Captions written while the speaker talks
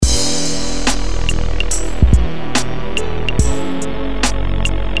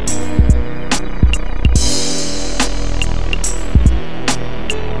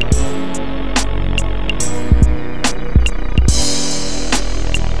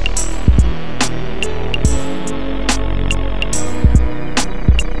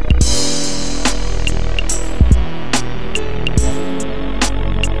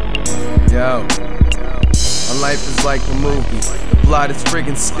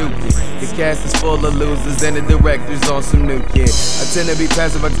friggin' stupid. The cast is full of losers and the director's on some new kid. I tend to be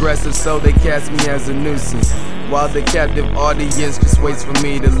passive aggressive, so they cast me as a nuisance, while the captive audience just waits for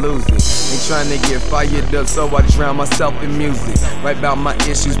me to lose it. Ain't trying to get fired up, so I drown myself in music. Write about my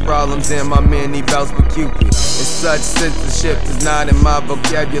issues, problems, and my many bouts with Cupid. And such censorship is not in my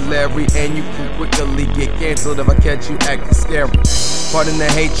vocabulary, and you can quickly get canceled if I catch you acting scary. Pardon the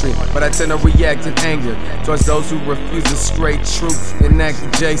hatred, but I tend to react in anger towards those who refuse the straight truth and act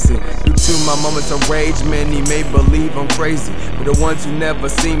adjacent. Due to my moments of rage, many may believe I'm crazy, but the ones who never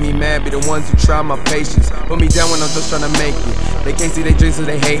see me mad be the ones who try my patience. Put me down when I'm just trying to make it. They can't see their dreams, so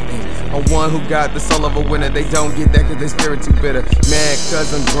they hating. I'm one who got the soul of a winner. They don't get that cause they spirit too bitter. Mad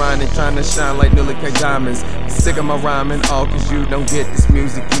cause I'm grinding, trying to shine like newly cut diamonds. Sick of my rhyming, all cause you don't get this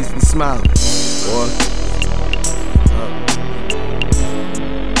music keeps me smiling. Boy.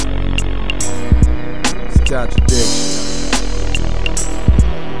 Contradictions.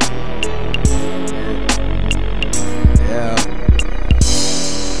 Yeah.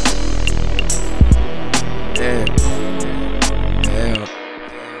 Yeah. Yeah.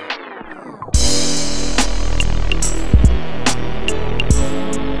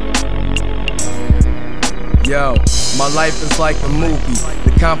 Yo, my life is like a movie.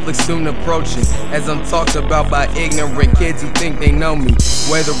 The conflict soon approaching, as I'm talked about by ignorant kids who think they know me.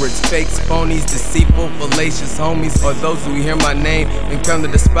 Whether it's fakes, phonies, deceitful, fallacious homies, or those who hear my name and come to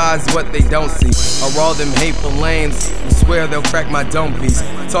despise what they don't see, or all them hateful lames who swear they'll crack my dome piece.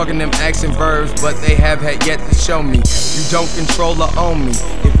 Talking them action verbs, but they have had yet to show me. You don't control or own me.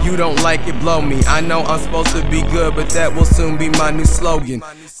 If you don't like it, blow me. I know I'm supposed to be good, but that will soon be my new slogan.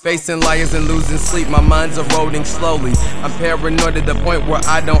 Facing liars and losing sleep, my mind's eroding slowly. I'm paranoid to the point where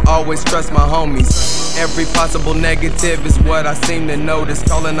I don't always trust my homies. Every possible negative is what I seem to notice.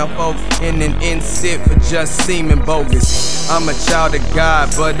 Calling out folk in an instant for just seeming bogus. I'm a child of God,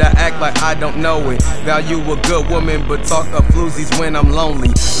 but I act like I don't know it. Value a good woman, but talk of floozies when I'm lonely.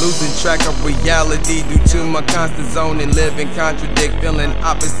 Losing track of reality due to my constant zoning. Living contradict, feeling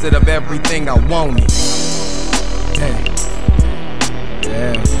opposite of everything I wanted. Damn.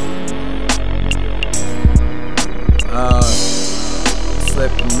 Yeah.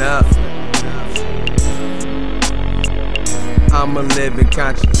 Slipping up. I'm a living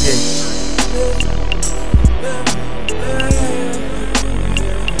contradiction.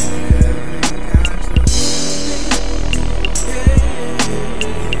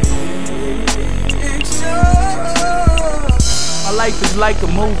 My life is like a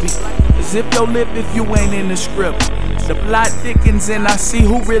movie. Zip your lip if you ain't in the script. The plot thickens and I see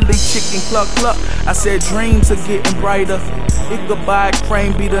who really chicken cluck cluck. I said dreams are getting brighter. Ichabod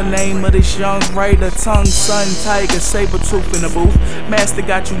Crane be the name of this young writer. Tongue, sun, tiger, saber tooth in the booth. Master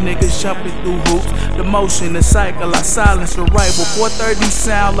got you niggas jumping through hoops. The motion, the cycle, I silence the rival. 430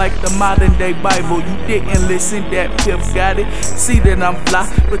 sound like the modern day Bible. You didn't listen, that pimp got it. See that I'm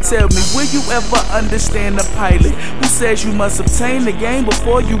fly, but tell me, will you ever understand the pilot who says you must obtain the game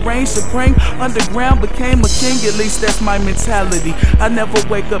before you reign supreme? Underground became a king, at least that's my mentality. I never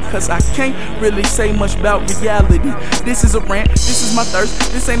wake up cause I can't really say much about reality. This is a rant, this is my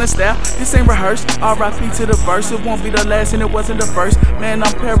thirst, this ain't a style, this ain't rehearsed. R.I.P. to the verse, it won't be the last and it wasn't the first. Man,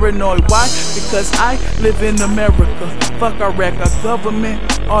 I'm paranoid, why? Because I live in America. Fuck Iraq, our government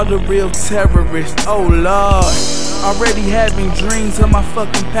are the real terrorists. Oh Lord. Already having dreams of my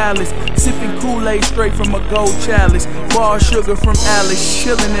fucking palace. Sipping Kool-Aid straight from a gold chalice. Bar sugar from Alice,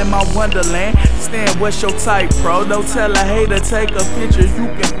 chilling in my wonderland. Stan, what's your type, bro? Don't tell a hater, take a picture, you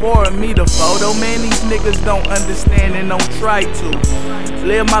can forward me the photo. Man, these niggas don't understand and don't try to.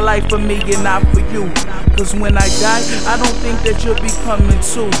 Live my life for me and not for you. Cause when I die, I don't think that you'll be coming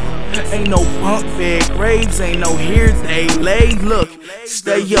too. Ain't no bunk bed graves, ain't no here they lay. Look,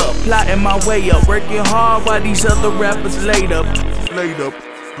 stay up, plotting my way up, working hard while these other rappers laid up.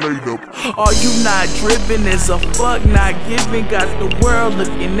 Are you not driven as a fuck, not giving? Got the world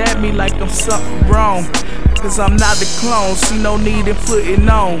looking at me like I'm something wrong. Cause I'm not a clone, see no need in putting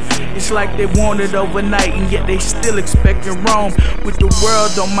on. It's like they want it overnight and yet they still expecting wrong. With the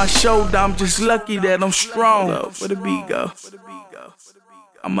world on my shoulder, I'm just lucky that I'm strong. Where the beat go?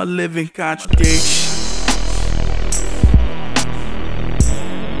 I'm a living contradiction.